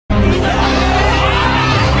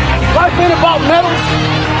ain't about medals.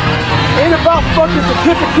 It ain't about fucking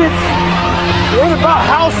certificates. It ain't about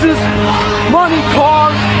houses, money,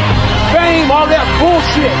 cars, fame, all that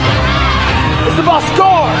bullshit. It's about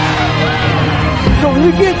scars. So when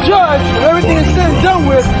you get judged, when everything is said and done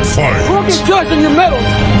with, you won't get judged on your medals.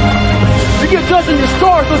 You get judged on your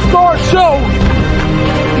scars. Those scars show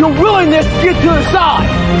your willingness to get to the side.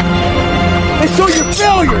 They show your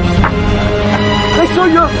failures. They show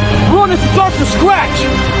your willingness to start from scratch.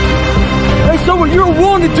 They show what you're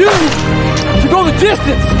willing to do to go the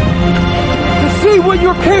distance, to see what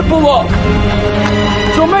you're capable of.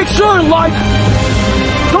 So make sure in life,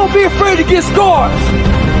 don't be afraid to get scars.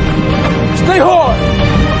 Stay hard.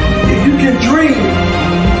 If you can dream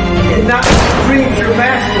and not dream your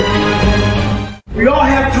master. We all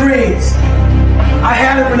have dreams. I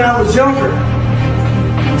had it when I was younger.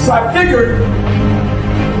 So I figured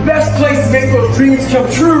the best place to make those dreams come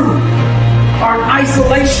true are in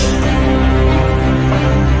isolation.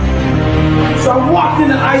 So I walked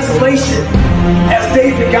into isolation as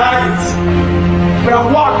David Goggins, but I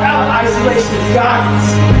walked out of isolation as Goggins.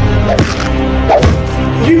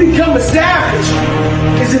 You become a savage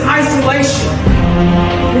is in isolation.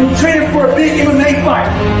 When you're training for a big MMA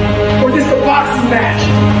fight or just a boxing match,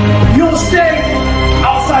 you don't stay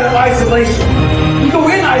outside of isolation. You go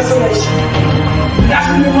in isolation. That's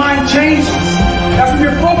when your mind changes. That's when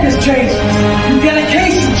your focus changes. Your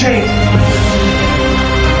dedication changes.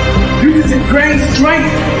 You get to gain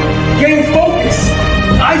strength, gain focus.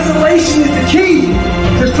 Isolation is the key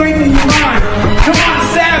to strengthening your mind. Come on,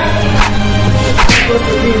 savage. We're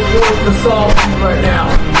being forced to solve right now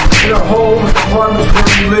in our homes, apartments, where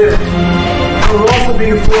we live. We're also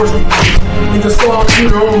being forced into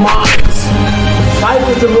solitude in our own minds. Life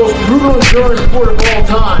is the most brutal endurance sport of all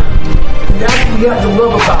time. And that's what we have to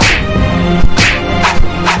love about it.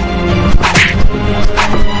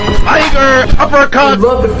 Tiger uppercut! I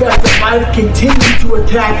love the fact that life continues to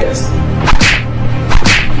attack us.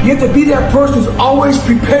 You have to be that person who's always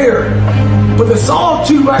prepared. But the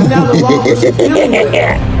solitude right now that a lot of us are dealing with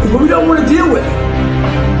is what we don't want to deal with.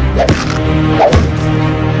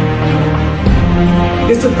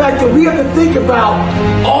 It's the fact that we have to think about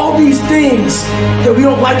all these things that we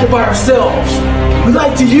don't like about ourselves. We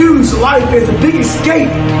like to use life as a big escape.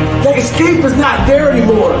 That escape is not there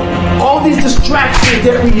anymore. All these distractions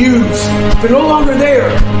that we use, they're no longer there.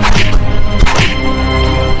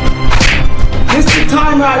 This is the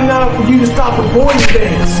time right now for you to stop avoiding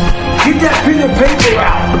things. Get that pen and paper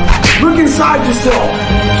out. Look inside yourself.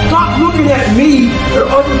 Stop looking at me or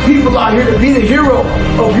other people out here to be the hero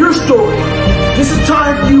of your story. This is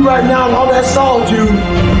time for you right now in all that solitude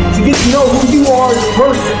to get to know who you are as a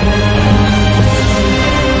person.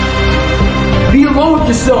 Be alone with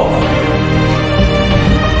yourself.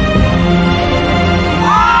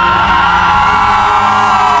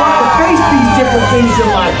 Start to face these different things in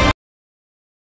life.